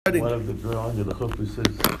What if the girl under the chuppah says,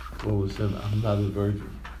 I'm not a virgin?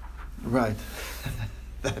 Right.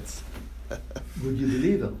 That's... Would you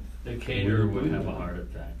believe her? The caterer would have a heart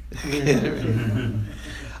attack.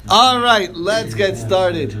 All right, let's get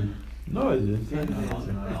started. No, it isn't.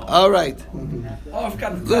 All right. Oh, I've got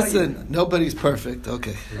to Listen, nobody's perfect.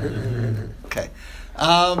 Okay. Okay.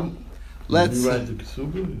 Let's... You write the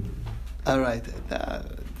ksuba? All right.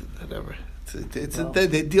 Whatever.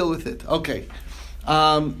 They deal with it. Okay.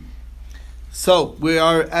 So we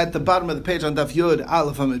are at the bottom of the page on Daf Yud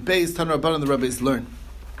Aleph Amid Beis. Tanur Rabbanan, the rabbis learn.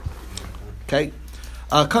 Okay.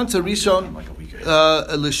 Kanta Rishon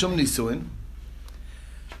Lishum Nisuin.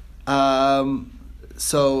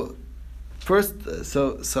 So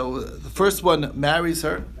the first one marries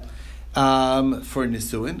her for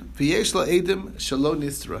Nisuin. V'yesh la edim shelo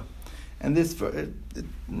nistra, and this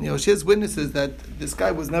she has witnesses that this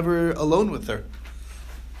guy was never alone with her.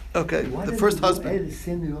 Okay, Why the does first it go husband. add the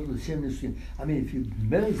same word with Shem Nisuin? I mean, if you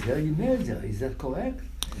marry her, you marry her. Is that correct?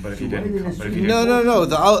 But if So you why didn't, the but if Nisuin? you No.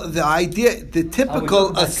 The idea, the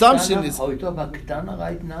typical assumption is. Are we talking about Ketana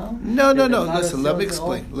right now? No. That the father Listen, let me sells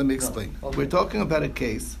her explain. off? Let me No. explain. Okay. We're talking about a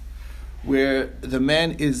case where the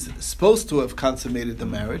man is supposed to have consummated the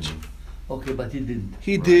marriage. Okay, but he didn't.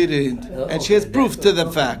 He didn't, and she has Okay, proof that's to the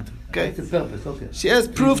okay. fact. Okay, That's the purpose, okay. she has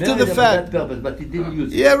proof He to married the her fact. For that purpose, but he didn't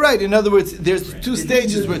use it. Yeah, right. In other words, there's two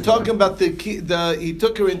stages. We're talking about he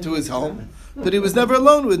took her into his home, but he was never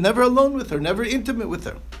alone with her, never intimate with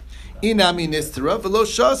her. Inami nistera v'lo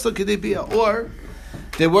shasa kedibia, or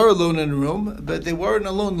they were alone in a room, but they weren't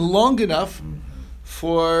alone long enough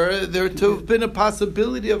for there to have been a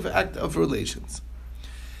possibility of act of relations.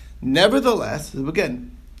 Nevertheless,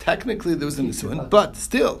 again, technically there was a nisuin, but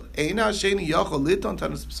still,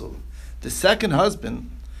 the second husband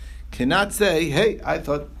cannot say, "Hey, I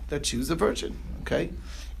thought that she was a virgin." Okay,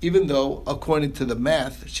 even though according to the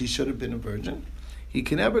math she should have been a virgin, he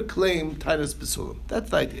can never claim Titus Basulam. That's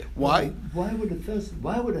the idea. Why? Why would the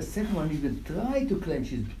second one even try to claim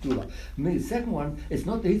she's Betula? I mean, the second one, it's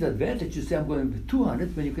not his advantage to say I'm going with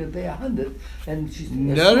 200 when you can pay 100, and she's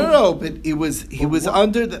No. But he was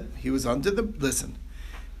under the listen.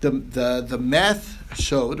 The math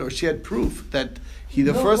showed, or she had proof that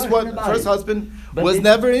the first husband was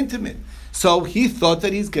never intimate. So he thought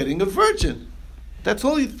that he's getting a virgin. That's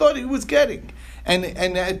all he thought he was getting, and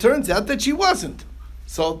it turns out that she wasn't.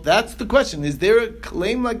 So that's the question: is there a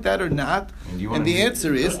claim like that or not? And the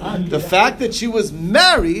answer is the fact that she was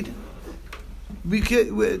married.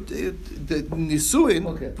 The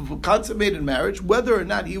nisuin, consummated marriage, whether or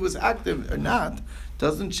not he was active or not,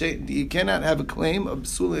 doesn't change. You cannot have a claim of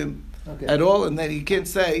psulim at all, and then you can't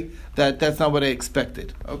say that that's not what I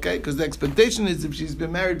expected. Okay, because the expectation is if she's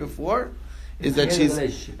been married before, is that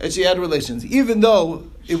she had relations, even though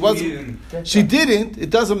it wasn't. She didn't. It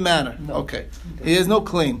doesn't matter. No. Okay, he has no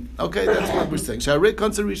claim. Okay, that's what we're saying. Sharei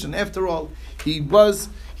consideration. After all, he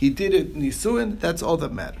did it nisuin. That's all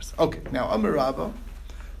that matters. Okay, now Amar Rabba.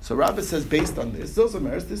 So Rabba says, based on this, those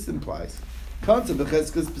Amaris, this implies in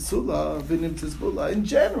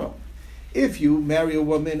general. If you marry a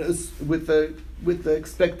woman with the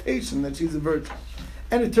expectation that she's a virgin,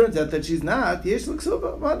 and it turns out that she's not, she's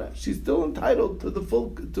still entitled to a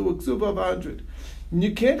ksuba of 100. And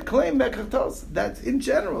you can't claim mekachtos. That's in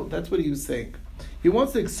general. That's what he was saying. He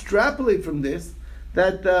wants to extrapolate from this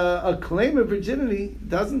that a claim of virginity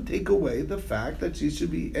doesn't take away the fact that she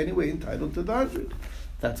should be anyway entitled to the 100.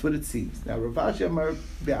 That's what it seems. Now, Rav Ashi Amar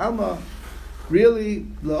Be'alma, really,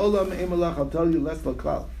 la'olam emalach, I'll tell you less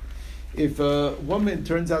l'klal. If a woman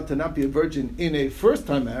turns out to not be a virgin in a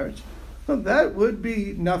first-time marriage, well, that would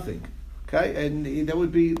be nothing, okay? And that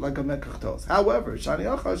would be like a mekachtos. However, shani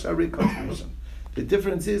acha shari contribution. The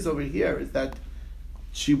difference is over here is that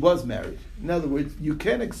she was married. In other words, you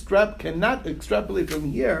cannot extrapolate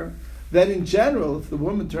from here that in general, if the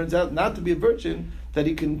woman turns out not to be a virgin, that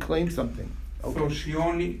he can claim something. Okay. So she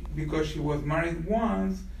only, because she was married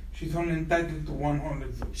once, she's only entitled to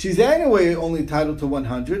 100. She's anyway only entitled to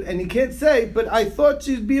 100, and he can't say, but I thought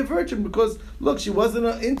she'd be a virgin because, look, she wasn't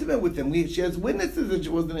intimate with him. She has witnesses that she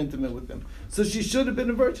wasn't intimate with him. So she should have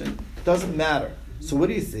been a virgin. Doesn't matter. So what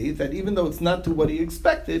do you see? That even though it's not to what he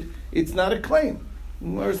expected, it's not a claim.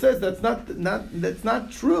 Where it says that's not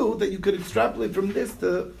true, that you could extrapolate from this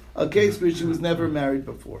to a case where she was never married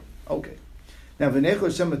before. Okay. Now, v'necho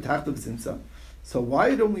Hashem atachtav sinsa. So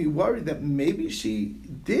why don't we worry that maybe she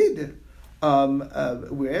did?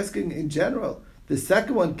 We're asking in general. The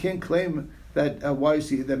second one can't claim that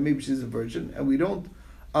that maybe she's a virgin, and we don't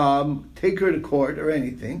take her to court or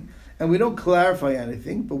anything, and we don't clarify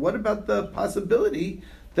anything. But what about the possibility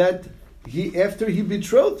that after he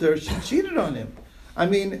betrothed her, she cheated on him? I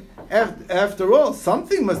mean, after all,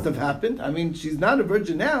 something must have happened. I mean, she's not a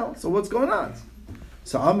virgin now, so what's going on?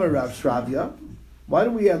 So Amar Rav Shravya, why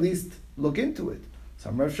don't we at least look into it? So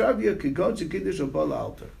Amar Rav Shravya, Kigon Shekiddush Obala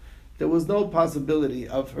Alter. There was no possibility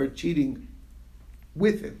of her cheating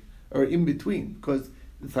with him, or in between, because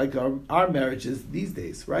it's like our marriages these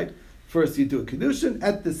days, right? First you do a Kiddushin,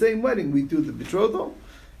 at the same wedding we do the betrothal,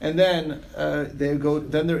 and then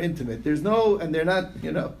then they're intimate. There's no, and they're not,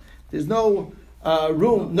 there's no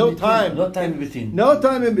room, no time. No time in between. No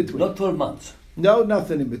time in between. Not 12 months. No,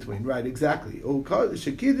 nothing in between. Right, exactly.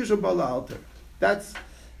 That's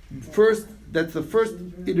the first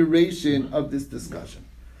iteration of this discussion.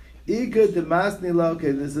 Okay,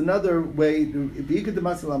 there's another way.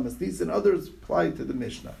 And others apply to the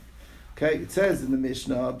Mishnah. Okay, it says in the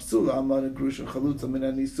Mishnah, that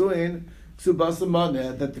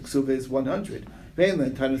the ksuva is 100.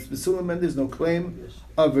 And there's no claim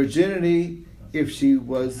of virginity if she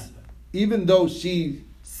was, even though she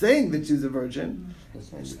saying that she's a virgin,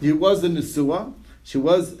 she was a nesua, she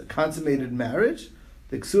was a consummated marriage,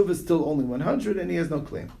 the ksuva is still only 100 and he has no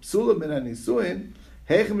claim. Psula min hanisuin,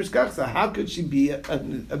 how could she be a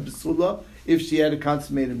psula if she had a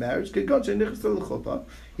consummated marriage?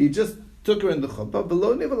 He just took her in the chuppah,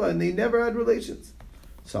 below nivala, and they never had relations.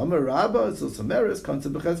 Some Rabba, so Samaris,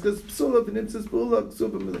 concept b'cheskas psula v'nimtzis pula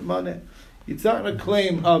ksuva maneh. It's not a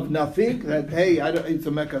claim of nothing that it's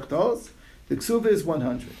a mekachtos. The ksuva is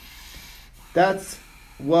 100. That's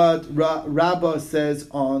what Rabbah says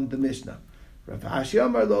on the Mishnah. Rav Ashi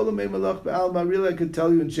Amar lo olamei malach be'alma. Really, I could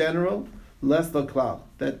tell you in general, less the klal,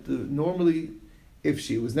 that normally, if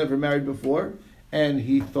she was never married before and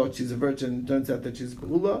he thought she's a virgin, and it turns out that she's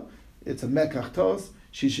be'ula, it's a mekachtos.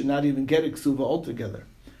 She should not even get a ksuva altogether.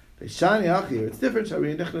 It's different.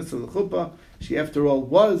 She, after all,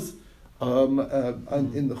 was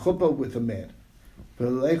in the chuppah with a man.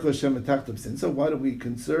 So why don't we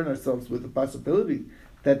concern ourselves with the possibility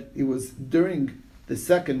that it was during the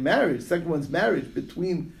second one's marriage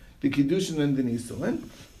between the Kiddushin and the Nisuin,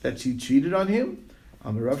 that she cheated on him?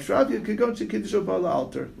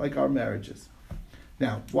 Like our marriages.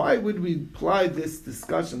 Now, why would we apply this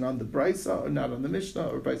discussion on the Brisa or not on the Mishnah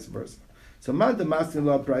or vice versa? So, Mad the Mastin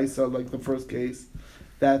La Brisa, like the first case,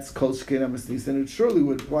 that's Kol Shekena Mastis, and it surely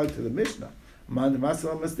would apply to the Mishnah. Mad the Mastin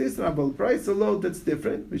La Mastis, and Abel Brisa Lo, that's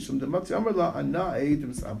different. Mishum the Matzi Amar La Anna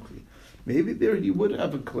Eidim Samchi. Maybe there he would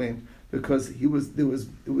have a claim because it was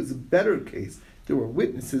a better case. There were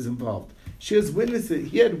witnesses involved. He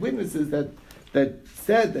had witnesses that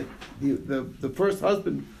said that the first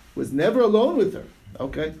husband was never alone with her.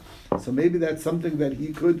 Okay, so maybe that's something that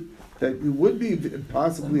it would be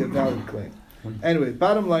possibly a valid claim. Anyway,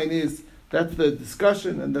 bottom line is that's the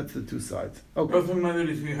discussion and that's the two sides. Okay. Doesn't matter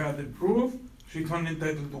if you have the proof; she's only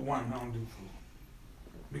entitled to 100.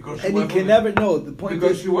 Because and you can never know. The point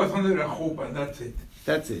because is, she was under a chuppah. That's it.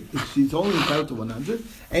 That's it. She's only entitled to 100,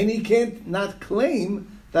 and he can't not claim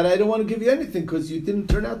that I don't want to give you anything because you didn't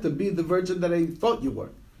turn out to be the virgin that I thought you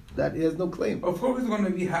were. That he has no claim. Of course, he's going to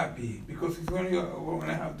be happy because he's going to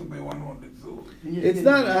have to pay 100. So it's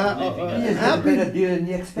not happy.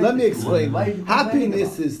 Let me explain.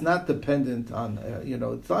 Happiness is not dependent on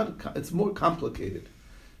It's not. It's more complicated.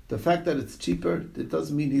 The fact that it's cheaper, it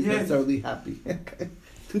doesn't mean he's necessarily happy. Okay,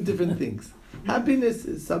 two different things. Happiness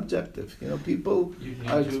is subjective. People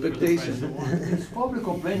are expectations. He's probably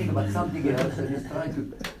complaining about something else and he's trying to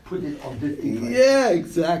put it on this thing. Yeah,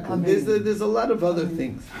 exactly. There's a lot of other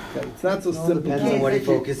things. Okay? It's not so simple. Depends on what he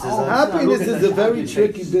focuses on. Happiness is a very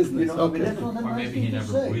tricky business. Okay. Or maybe he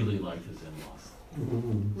never really liked his in-laws.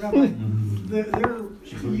 Rabbi,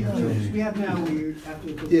 we have now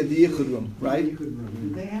after the yichud room, right? The yichud room.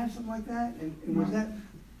 Did they have something like that? And was that?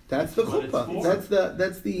 That's the chuppah.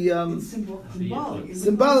 That's the symbolic.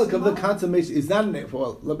 Symbolic of the consummation. It's not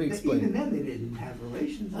let me explain. Even then, they didn't have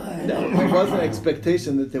relations. No, there was an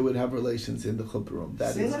expectation that they would have relations in the chuppah room.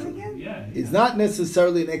 That Say is that true. again? Yeah. It's not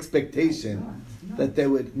necessarily an expectation that they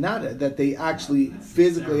would that they actually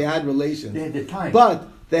physically had relations, They had the time. but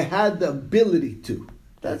they had the ability to.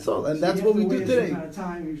 That's all, and that's what we do today.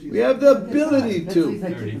 We have the ability to.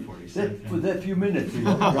 30, 40 seconds. For that few minutes.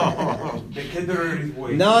 the caterer is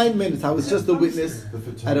waiting. 9 minutes. I was just a witness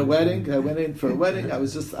at a wedding. I went in for a wedding. I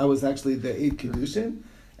was actually the 8th Kiddushin,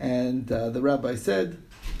 and the rabbi said,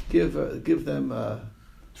 give them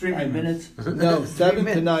 3 minutes. No, 7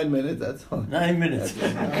 to 9 minutes. That's all. 9 minutes.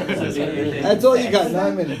 That's all you got.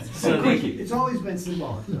 9 minutes. So It's always been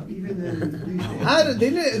symbolic, even in these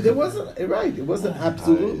days. There wasn't right. It wasn't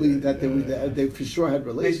absolutely that they for sure had They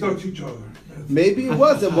relations. touch each other. Maybe it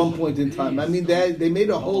was at one point in time. I mean, they made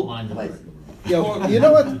a whole. line to You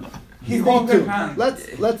know what? He hold too. their hand.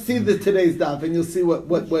 Let's see today's daf, and you'll see what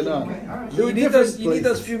went on. There were You need different those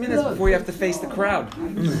places. few minutes before you have to face the crowd.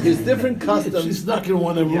 There's different customs. She's not going to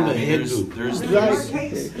want to rule a hairdo. There's Right.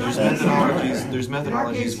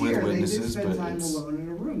 methodologies with Here, witnesses, they did spend but time it's alone in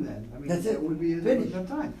a room then. I mean, That's it. that would be Finished. enough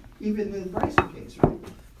time. Even the Bryson case, right?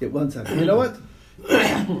 Yeah, one second. You know what?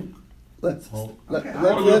 Let's see. Hold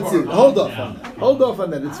Hold off on that. Hold off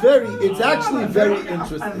on that. It's actually very I'm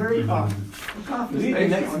interesting. very Read the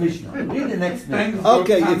next Mishnah. Read the next Mishnah.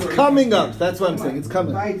 Okay, it's coming up. That's what I'm saying. It's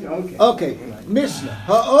coming up. Right, okay. Okay, Mishnah.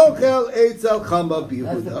 Ha'ochel eitzel chama That's the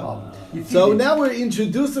b'Yehuda. problem. You feed So it. now we're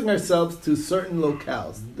introducing ourselves to certain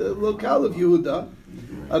locales. The locale of Yehuda,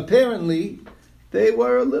 apparently, they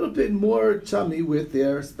were a little bit more chummy with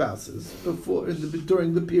their spouses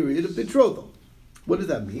during the period of betrothal. What does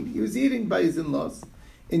that mean? He was eating by his in-laws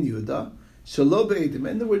in Yehuda, Shelo be'edim,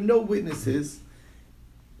 and there were no witnesses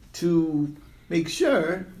to make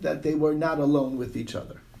sure that they were not alone with each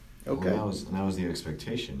other. Okay. Well, that was the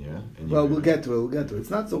expectation, yeah. And Well, we'll get to it.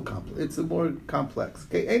 It's not so complex. It's more complex.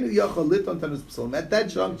 Okay. At that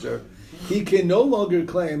juncture, he can no longer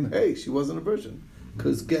claim, "Hey, she wasn't a virgin,"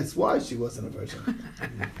 because guess why she wasn't a virgin?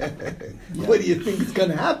 What do you think is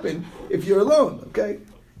going to happen if you're alone? Okay.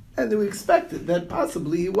 And we expected that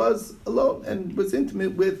possibly he was alone and was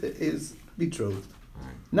intimate with his betrothed.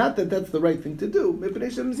 Not that that's the right thing to do.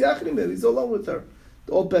 He's alone with her.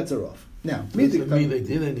 All bets are off. Now, Doesn't mean they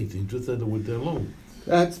did anything, just that they're alone.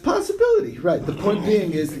 that's a possibility, right? The point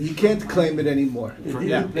being is he can't claim it anymore.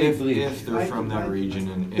 Yeah. if they're from that region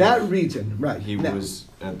and if That region, right? he now, was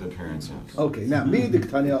at the parents' house. okay. Now,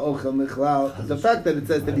 the fact that it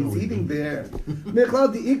says that he's eating there,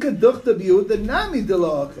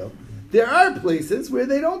 there are places where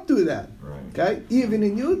they don't do that. Right. Okay, even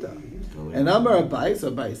in Yehuda. And Amar Abai,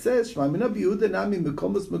 so Abai says,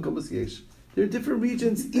 there are different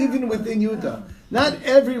regions even within Yehuda. Not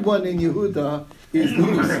everyone in Yehuda is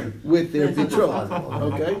loose with their betrothed.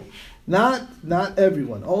 Okay, not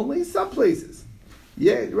everyone. Only some places.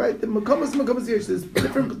 Yeah, right. The Mekomas Yesh. There's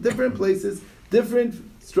different places, different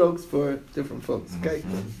strokes for different folks. Okay.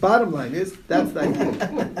 Bottom line is that's the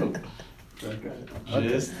idea. But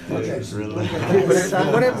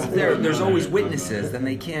what if there's always witnesses? Then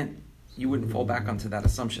they can't. You wouldn't fall back onto that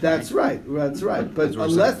assumption. That's right. That's right. But That's what I'm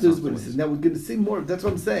unless saying. there's witnesses, now we're going to see more. That's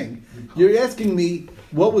what I'm saying. You're asking me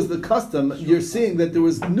what was the custom. You're seeing that there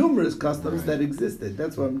was numerous customs that existed.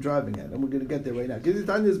 That's what I'm driving at, and we're going to get there right now.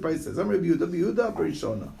 Tanya's Bryce says, originally,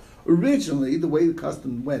 the way the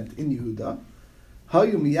custom went in Yehuda,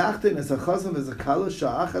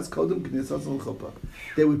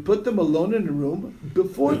 they would put them alone in a room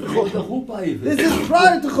before the chuppah. This is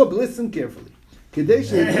prior to chuppah. Listen carefully.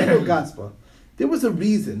 There was a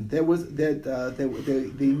reason. There was that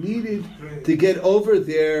they needed to get over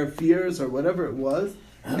their fears or whatever it was,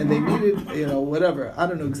 and they needed whatever. I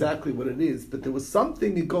don't know exactly what it is, but there was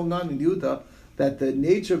something going on in Yehuda that the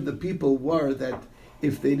nature of the people were that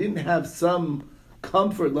if they didn't have some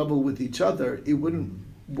comfort level with each other, it wouldn't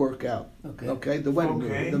work out. Okay, the wedding,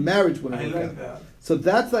 the marriage wouldn't work out. That. So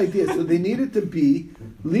that's the idea. So they needed to be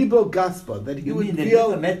libo gaspa, that he You would mean they feel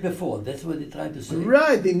never met before? That's what they tried to say.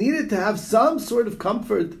 right. They needed to have some sort of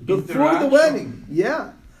comfort before the Interaction. wedding.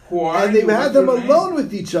 Yeah, Who are and they you? had What's them your name? alone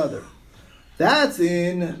with each other. That's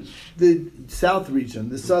in the south region,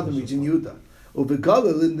 the southern region, Yehuda.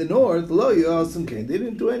 Uvegalil in the north, lo yosem kain. They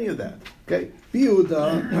didn't do any of that. Okay,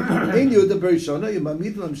 Yehuda, in Yehuda Berishona,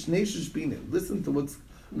 yimamidlam shnei shishbinim. Listen to what's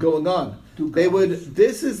going on. They would.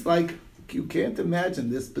 This is like you can't imagine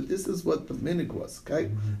this, but this is what the minig was. Okay,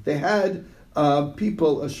 they had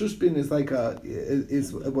people. A shushbin is like a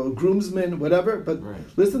groomsman, whatever. But Right.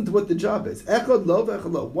 listen to what the job is. Echad lo, echad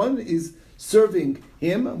lo. One is serving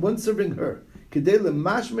him, one serving her. Kedei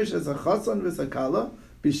lemashmish as a chasan v'sakala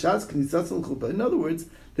b'shas knisas l'chuppah. In other words,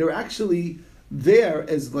 they're actually there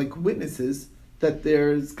as like witnesses that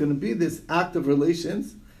there's going to be this act of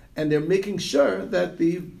relations, and they're making sure that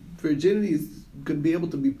the virginity is going to be able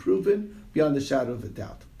to be proven beyond the shadow of a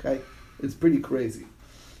doubt. Okay, it's pretty crazy.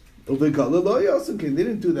 They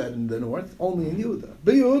didn't do that in the north, only in Yehuda.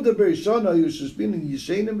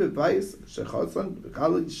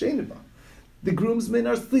 The groomsmen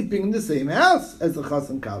are sleeping in the same house as the chas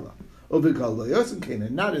and kala.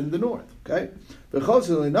 Not in the north. Okay.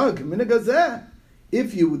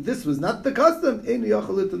 If this was not the custom,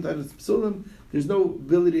 there's no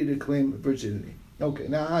ability to claim virginity. Okay,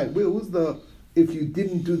 now who's the if you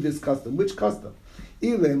didn't do this custom? Which custom?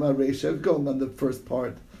 Ilema Reshev, going on the first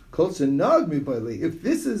part. If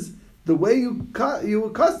this is the way you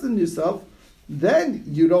accustom yourself, then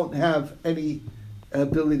you don't have any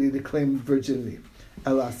ability to claim virginity.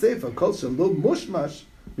 Ela Seifa Kol Shelo Mushmash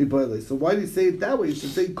Miboile. So why do you say it that way? You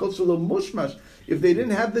should say Kol Shelo Mushmash. If they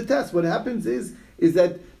didn't have the test, what happens is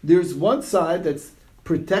that there's one side that's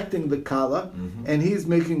protecting the kala, and he's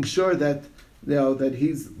making sure that that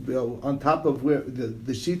he's on top of where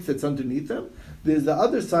the sheets that's underneath him. There's the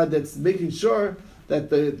other side that's making sure that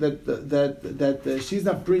she's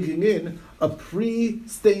not bringing in a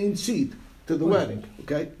pre-stained sheet to the wedding.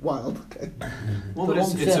 Okay, wild. Okay. Well, but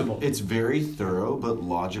it's very thorough, but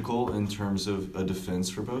logical in terms of a defense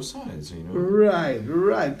for both sides. Right.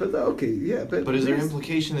 But okay, yeah. But is there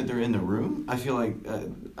implication that they're in the room? I feel like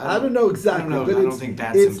I don't know exactly. I don't think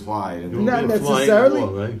that's implied. Not necessarily,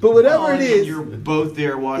 right? But whatever it is, you're both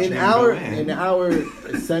there watching. In our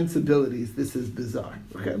sensibilities, this is bizarre.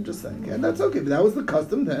 Okay, I'm just saying, and that's okay. But that was the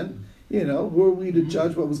custom then. Who are we to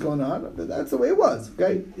judge what was going on? That's the way it was.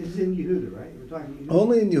 Okay. This is in Yehuda, right? We're talking Yehuda.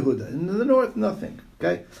 Only in Yehuda. In the north, nothing.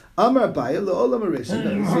 Okay. Amar Abaye le'olam harishan.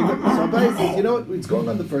 So Abaye says, you know what? It's going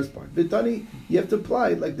on the first part. Vitani, you have to apply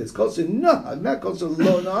it like this. Kol shenag, not kol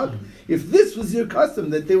shelo nag. If this was your custom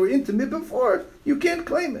that they were intimate before, you can't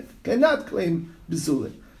claim it. Cannot claim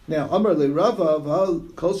b'sulin. Now, Amar le'Rava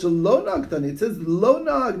kol shelo nag tani. It says lo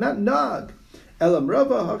nag, not nag. Elam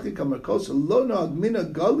Rava hakik amar kol shelo nag mina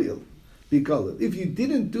galil. If you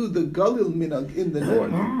didn't do the Galil minag in the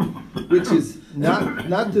north, which is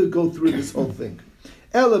not to go through this whole thing,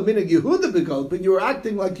 Ela minag Yehuda begal, but you were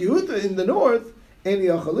acting like Yehuda in the north,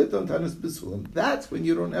 that's when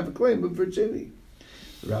you don't have a claim of virginity.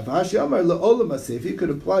 Rav Ashi Amar le'olam ha'seif, you could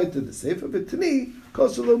apply it to the seif of it to me, kol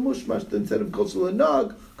shelo mushmash, instead of kol shelo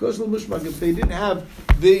nag, kol shelo mushmash. If they didn't have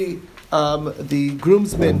the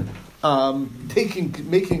groomsmen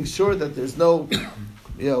making sure that there's no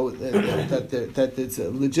that it's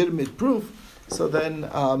a legitimate proof, so then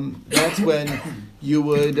that's when you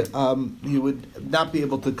would not be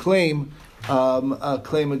able to claim a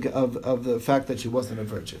claim of the fact that she wasn't a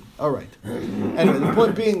virgin. All right. Anyway, the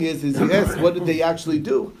point being is yes, what did they actually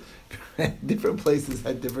do? Different places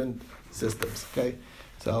had different systems. Okay,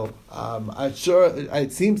 so I'm sure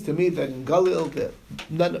it seems to me that in Galil,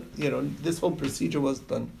 this whole procedure was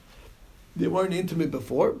done. They weren't intimate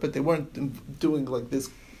before, but they weren't doing like this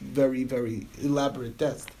very, very elaborate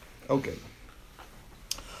test. Okay.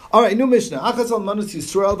 All right, new Mishnah. Achas almanas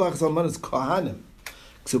Yisrael v'achas almanas Kohanim.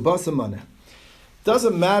 Ksubas amaneh.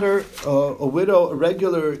 Doesn't matter a widow, a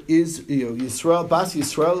regular is Yisrael, Bas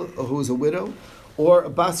Yisrael, who is a widow, or a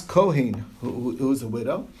Bas Kohen, who is a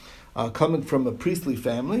widow, coming from a priestly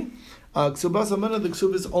family. Ksubas amaneh, the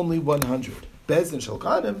ksub is only 100. Bez and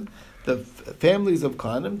Shalkanim, the families of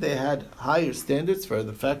Kohanim, they had higher standards for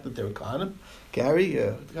the fact that they were Kohanim. Gary,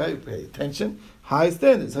 pay attention. High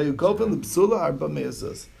standards. How you go from the Psula Arba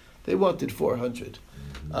Me'ezuz. They wanted 400.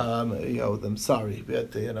 I'm sorry,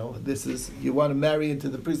 but this is, you want to marry into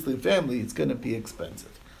the priestly family, it's going to be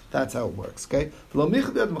expensive. That's how it works. Okay.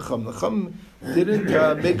 L'cham didn't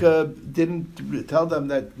tell them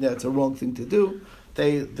that it's a wrong thing to do.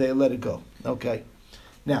 They let it go. Okay.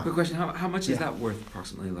 Now, quick question: How much is that worth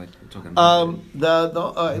approximately? Like we're talking about.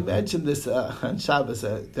 I mentioned this on Shabbos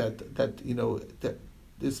that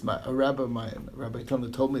this Rabbi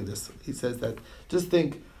Tona told me this. He says that just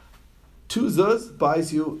think, 2 zuz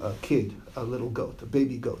buys you a kid, a little goat, a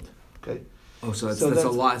baby goat. Okay. Oh, so that's a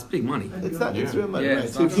lot. It's big money. It's not. It's real money. Yeah, right?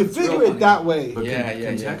 So if you figure it that way, but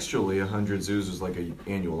contextually, 100 zuz is like an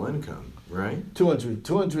annual income, right? 200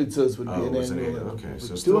 zuz would be an annual. Okay,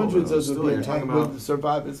 so 200 zuz would be an annual. With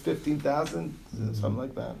survivors 15,000, something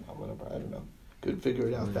like that. Whatever. I don't know. Could figure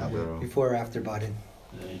it out that way. Before or after Biden?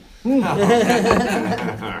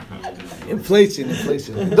 Inflation.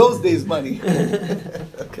 In those days, money.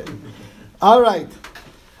 Okay. All right.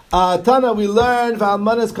 Tana, we learned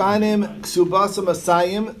Valmanas Kohanim Ksubasa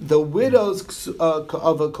Masayim, the widows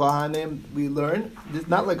of a Kohanim. We learn it's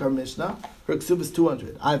not like our Mishnah. Her Ksub is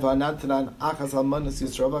 200.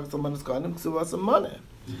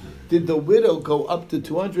 Did the widow go up to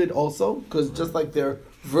 200 also? Because just like their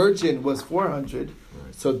virgin was 400,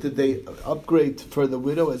 so did they upgrade for the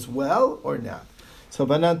widow as well or not? So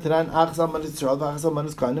it's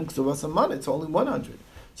only 100.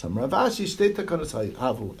 Some Ravashi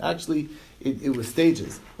actually, it was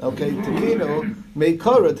stages. Okay, Tekino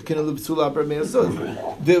Meikara Tekino Lubsula Bermeazuz.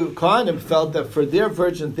 The Kohanim felt that for their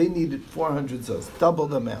virgin they needed 400 zuz, double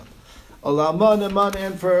the amount. Alaman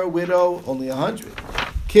and for a widow only 100.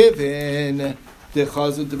 Kivin the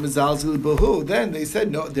Chazut the Mizalzil Bahu. Then they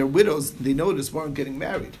said no, their widows they noticed weren't getting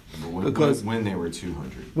married because when they were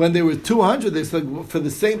 200. When they were 200, they said well, for the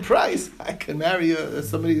same price I can marry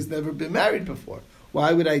somebody who's never been married before.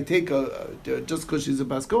 Why would I take just because she's a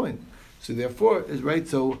Bas Kohen? So therefore, right?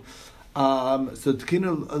 So First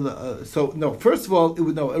of all,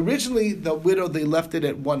 originally the widow, they left it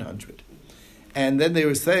at 100. And then they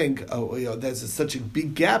were saying, there's such a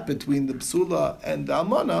big gap between the psula and the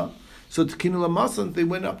almana, so Tekinu Lamasan, they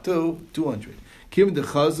went up to 200. Kim the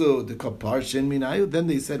chazu, the kaparshin minayu, then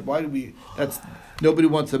they said, why do we, nobody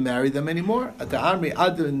wants to marry them anymore? At the army,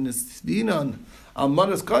 Adon Nisvinan,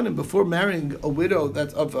 Almanas Kohen, before marrying a widow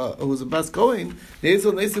that's who was a Bas Kohen, we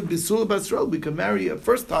can marry a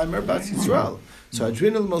first timer Bas Yisrael. So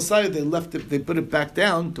Adrin al Mosiah, they put it back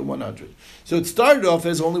down to 100. So it started off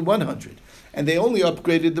as only 100. And they only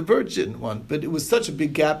upgraded the virgin one. But it was such a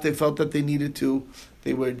big gap, they felt that they needed to,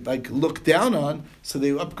 they were looked down on, so they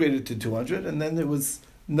upgraded to 200, and then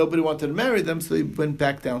nobody wanted to marry them, so they went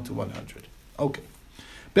back down to 100. Okay.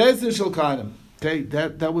 Bezdin Shel Kohanim. Okay,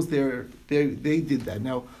 that was they did that.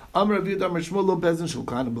 Now, Amr Rav Yehuda Amr Shmuel Lo Bezdin Shel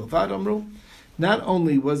Kohanim B'Lvad Amru. Not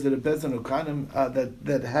only was it a Bezdin Shel Kohanim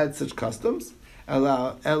that had such customs,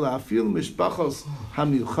 Ela Afil Mishpachos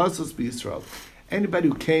HaMiyuchasos BeYisrael. Anybody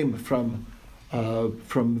who came from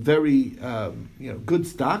very good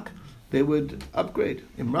stock, they would upgrade.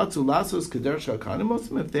 Imratzu Lasos Kedersh HaKanimos.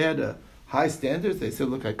 If they had high standards, they said,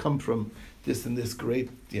 "Look, I come from this and this great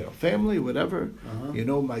family, whatever.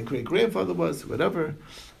 My great grandfather was whatever,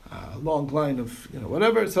 long line of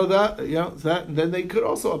whatever." So that and then they could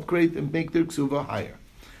also upgrade and make their ksuva higher.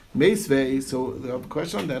 Meisvei. So the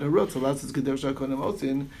question on that, Harutz Lasos Kedersh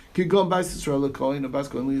HaKanimosin Kigom Bas Yisrael Kohen or Bas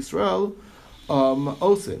Kohen Yisrael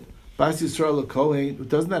Osin. Bas Yisrael Kohen,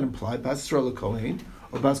 doesn't that imply Bas Yisrael Kohen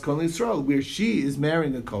or Bas Kohen Yisrael, where she is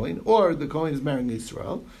marrying a Kohen or the Kohen is marrying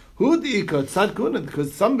Yisrael? Who the tzad kuna?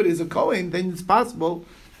 Because somebody is a Kohen, then it's possible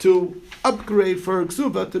to upgrade for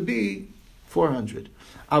ksuva to be 400.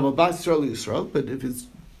 Ava Bas Yisrael, but if it's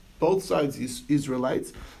both sides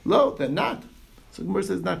Israelites, then not. So Gemara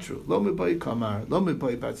says not true. Lo mibai kamar, lo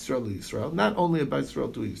mibai Bas Yisrael. Not only a Bas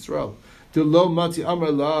Yisrael to Yisrael. To lo mati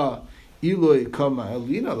amar la iloi kama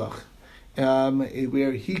elina lach.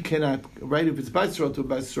 Where he cannot, right, if it's Bas Yisrael to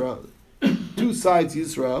Bas Yisrael, two sides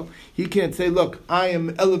Yisrael, he can't say, look, I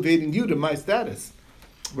am elevating you to my status.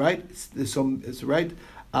 Right? So it's right.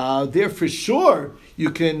 There for sure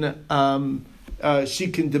you can she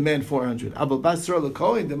can demand 400. Abel Bas Yisrael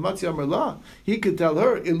Kohen, the Matzi Amar La, he could tell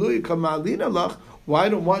her, Ilui kama elina lach, well, I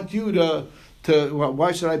don't want you to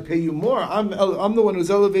why should I pay you more? I'm the one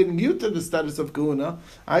who's elevating you to the status of kahuna.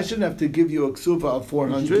 I shouldn't have to give you a ksuva of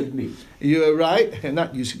 400. You should give me. You're right.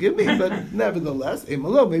 Not you should give me, but nevertheless,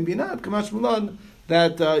 maybe not. Kamash Malon,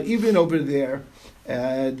 that even over there,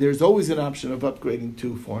 there's always an option of upgrading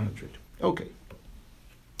to 400. Okay.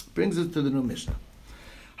 Brings us to the new Mishnah.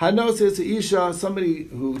 Hano says to Isha, somebody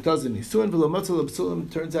who does an Isuin, v'lomatzal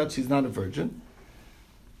absulim, turns out she's not a virgin.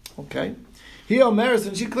 Okay. He Omeres,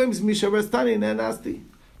 and she claims Misha Restani Nanasti.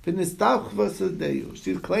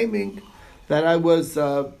 She's claiming that I was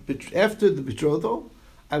after the betrothal,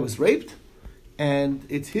 I was raped, and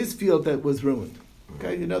it's his field that was ruined.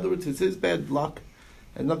 Okay, in other words, it's his bad luck,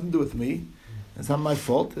 and nothing to do with me. It's not my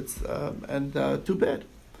fault. It's too bad.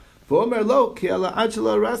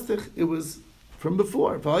 It was from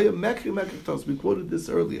before. We quoted this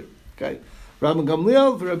earlier. Okay. Rabbi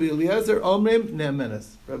Gamliel and Rabbi Eliezer omrim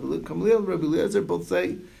ne'emenes. Rabbi Gamliel and Rabbi Eliezer both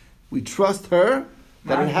say we trust her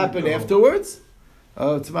that it happened afterwards.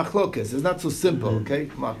 It's machlokes. It's not so simple.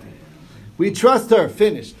 Okay, we trust her.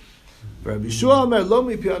 Finished. Rabbi Shua omer lo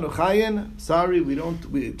mipianu chayin. Sorry, we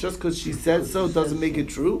don't. Just because she said so doesn't make it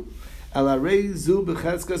true. Elarei zu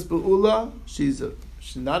becheskas beula. She's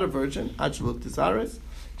not a virgin. Achluk tisares.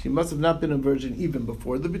 She must have not been a virgin even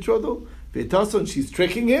before the betrothal. Ve'tason, she's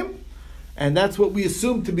tricking him. And that's what we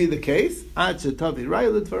assume to be the case, until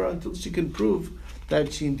she can prove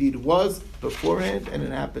that she indeed was beforehand and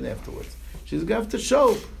it happened afterwards. She's going to have to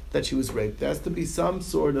show that she was raped. There has to be some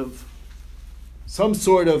sort of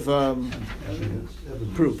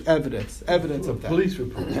proof, evidence of that.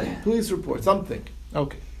 Police report, something.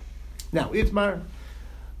 Okay. Now, Itmar,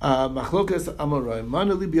 Machlokas Amorai,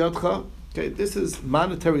 Manali Biatcha. Okay, this is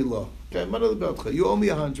monetary law. Okay, Manali Biatcha. You owe me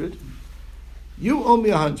 100. You owe me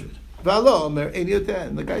 100.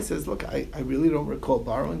 And the guy says, look, I really don't recall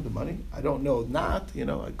borrowing the money. I don't know not,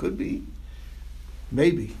 I could be.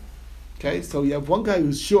 Maybe. Okay, so you have one guy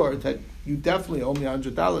who's sure that you definitely owe me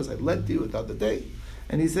 $100. I lent you the other day.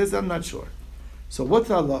 And he says, I'm not sure. So what's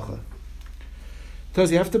the halacha? Does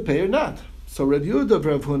he have to pay or not? So Rav Yehuda,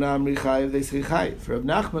 Rav Huna, Amri Chayev, they say Chayev. Rav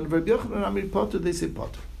Nachman, Rav Yochanan, Amri Potter, they say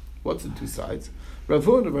Potter. What's the two sides? Rav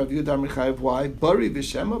Huna, Rav Yehuda, Amri Chayev, why? Bari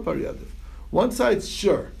v'shema, bari adav. One side's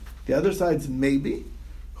sure. The other side's maybe.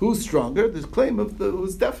 Who's stronger? This claim of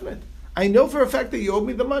who's definite. I know for a fact that you owe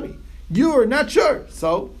me the money. You are not sure.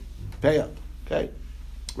 So, pay up. Okay.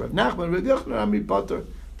 Rav Nachman, Rav Yochanan, Amri Potter.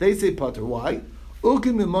 They say Potter. Why?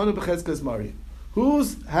 Ukim Mimona B'Cheskas Mari. Who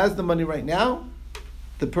has the money right now?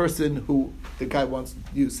 The person who the guy wants.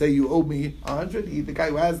 You say you owe me 100. The guy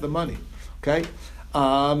who has the money. Okay.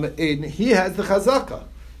 And he has the chazaka.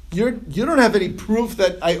 You don't have any proof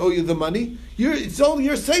that I owe you the money. It's all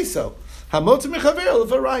your say so.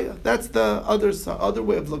 That's the other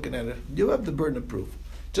way of looking at it. You have the burden of proof.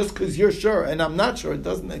 Just because you're sure and I'm not sure, it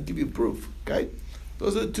doesn't give you proof. Okay,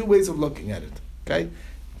 those are the two ways of looking at it. Okay,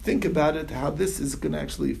 think about it. How this is going to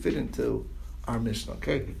actually fit into our Mishnah.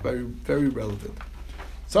 Okay, very very relevant.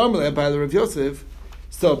 So Amalei by the Rav Yosef.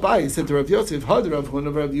 So Abai said to Rav Yosef, Had Rav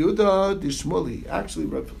Huna Rav Yehuda Dishmuli. Actually,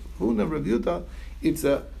 Rav Huna Rav Yehuda, it's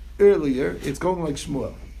earlier. It's going like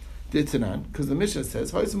Shmuel. Ditanan, because the Mishnah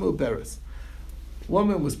says, Haisamu Beres.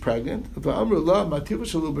 Woman was pregnant. Okay,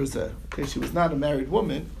 she was not a married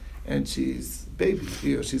woman, and she's baby.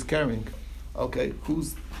 She's carrying. Okay,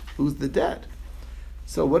 who's the dad?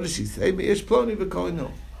 So what does she say?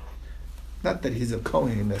 Not that he's a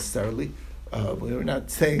Kohen necessarily. We're not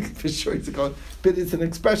saying for sure he's a Kohen, but it's an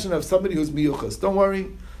expression of somebody who's miyuchas. Don't worry,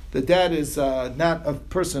 the dad is not a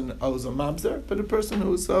person who's a mamzer, but a person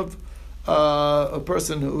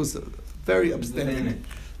who's very upstanding,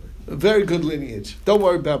 a very good lineage. Don't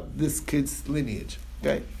worry about this kid's lineage.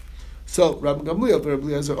 Okay, so Rabbi Gamliel, Rabbi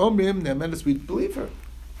Eliezer Omrim, Ne'emenes, we believe her.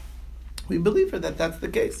 We believe her that that's the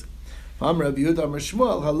case. Rabbi Yehuda, Amar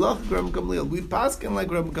Shmuel, Halach Rabbi Gamliel. We paskin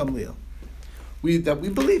like Rabbi Gamliel. We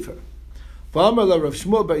believe her. V'amar la Rav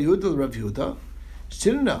Shmuel bar Yehuda Rav Yehuda,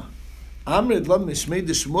 Shirna, Amrid lam Mishmei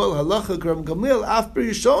de Shmuel Halacha Rabbi Gamliel af ber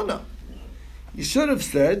Yishona. You should have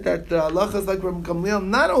said that the halacha is like Rabbi Gamliel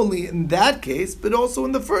not only in that case, but also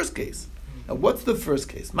in the first case. Now, what's the first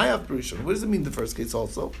case? My af ber Yishona. What does it mean? The first case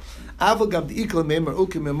also. Aval gav the ikla meimer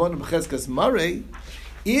ukim memon b'cheskas marei.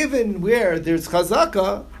 Even where there's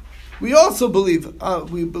chazaka, we also believe.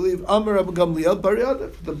 We believe Amar Rabbi Gamliel bari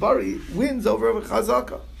adif. The bari wins over a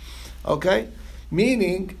chazaka. Okay,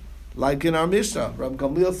 meaning, like in our Mishnah, Rabbi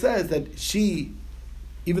Gamliel says that she,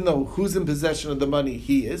 even though who's in possession of the money,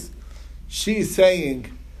 he is. She's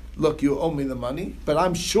saying, look, you owe me the money, but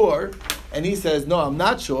I'm sure. And he says, no, I'm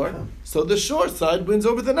not sure. So the sure side wins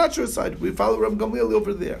over the not sure side. We follow Rabbi Gamliel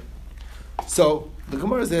over there. So the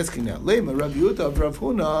Gemara is asking now, Lema, Rabbi Yehuda, Rav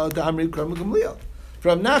Huna, Da'amri Rabbi Gamliel.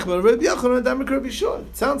 From Nachman, Rabbi Yochanan, Da'amri Rabbi Yishon.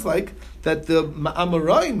 It sounds like that the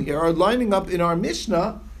Amoraim here are lining up in our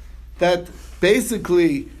Mishnah that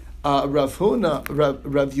basically Rav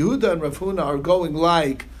Yehuda and Rav Huna are going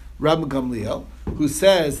like Rabbi Gamliel, who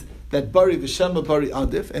says that Bari V'Shema Bari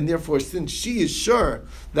Adif, and therefore since she is sure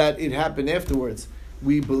that it happened afterwards,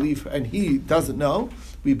 we believe her, and he doesn't know,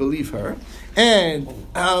 we believe her. And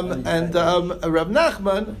Rav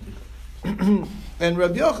Nachman and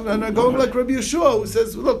Rabbi Yochanan are going like Rabbi Yeshua, who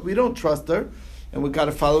says, look, we don't trust her, and we've got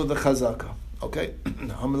to follow the chazaka. Okay,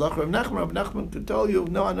 Rav Nachman could tell you,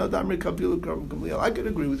 no, I know that Amri Kabila Rabbi Gamliel. I could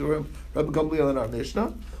agree with Rabbi Gamliel in our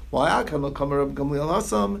Mishnah. Why? I come Rabbi Gamliel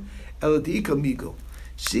Hasam Eladika Migu.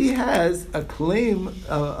 She has a claim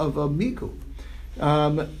of a migu,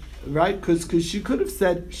 right? Because she could have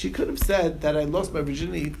said that I lost my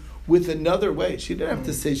virginity with another way. She didn't have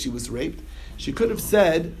to say she was raped. She could have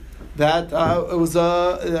said that it was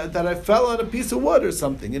that I fell on a piece of wood or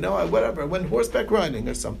something. Whatever. I went horseback riding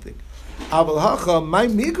or something. Aval hacha my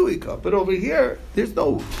miguika. But over here, there's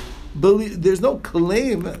no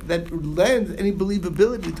claim that lends any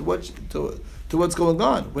believability to what's going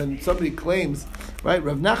on. When somebody claims, right,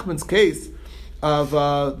 Rav Nachman's case of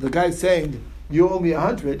the guy saying, you owe me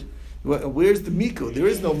 100, where's the migu? There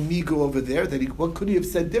is no migu over there. What could he have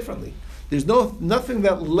said differently? There's nothing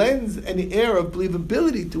that lends any air of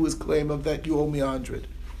believability to his claim of that you owe me 100.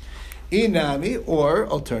 Inami, or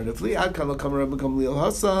alternatively,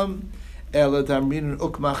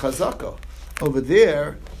 over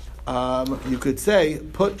there, you could say,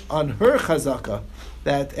 put on her chazaka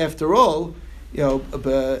that after all,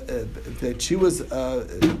 that she was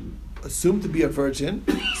assumed to be a virgin,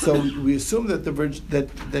 so we assume that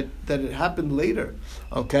that it happened later.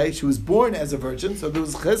 Okay, she was born as a virgin, so there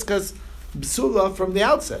was cheskas b'sula from the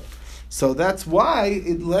outset. So that's why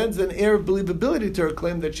it lends an air of believability to her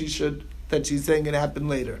claim that she's saying it happened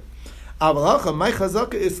later. My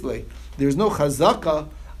chazaka islay. There's no chazaka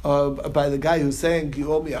by the guy who's saying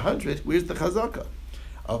you owe me 100. Where's the chazaka?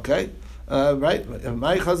 Okay, right?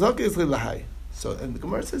 My chazaka islay lahai. So, and the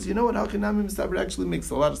Gemara says, you know what? Hakinami Mistaber actually makes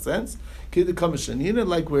a lot of sense.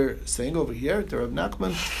 Like we're saying over here to Rav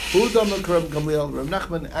Nachman, Rav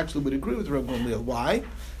Nachman actually would agree with Rav Gamliel. Why?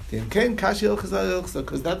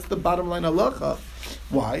 Because that's the bottom line halacha.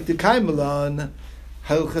 Why? The Kaimelan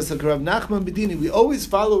Halchas Rav Nachman Bedini. We always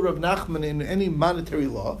follow Rav Nachman in any monetary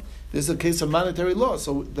law. This is a case of monetary law,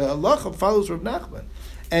 so the halacha follows Rav Nachman.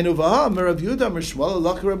 And Uvaha Rav Yehuda Mershwal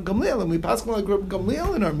halacha Rav Gamliel, and we pass like Rav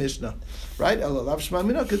Gamliel in our Mishnah, right? Elalav Shema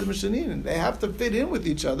Mina Kedem Mishanin. They have to fit in with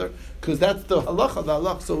each other because that's the halacha. The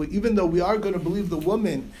halacha. So even though we are going to believe the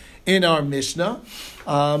woman in our Mishnah,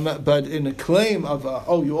 but in a claim of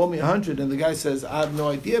you owe me 100, and the guy says I have no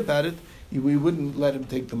idea about it, we wouldn't let him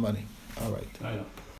take the money. All right.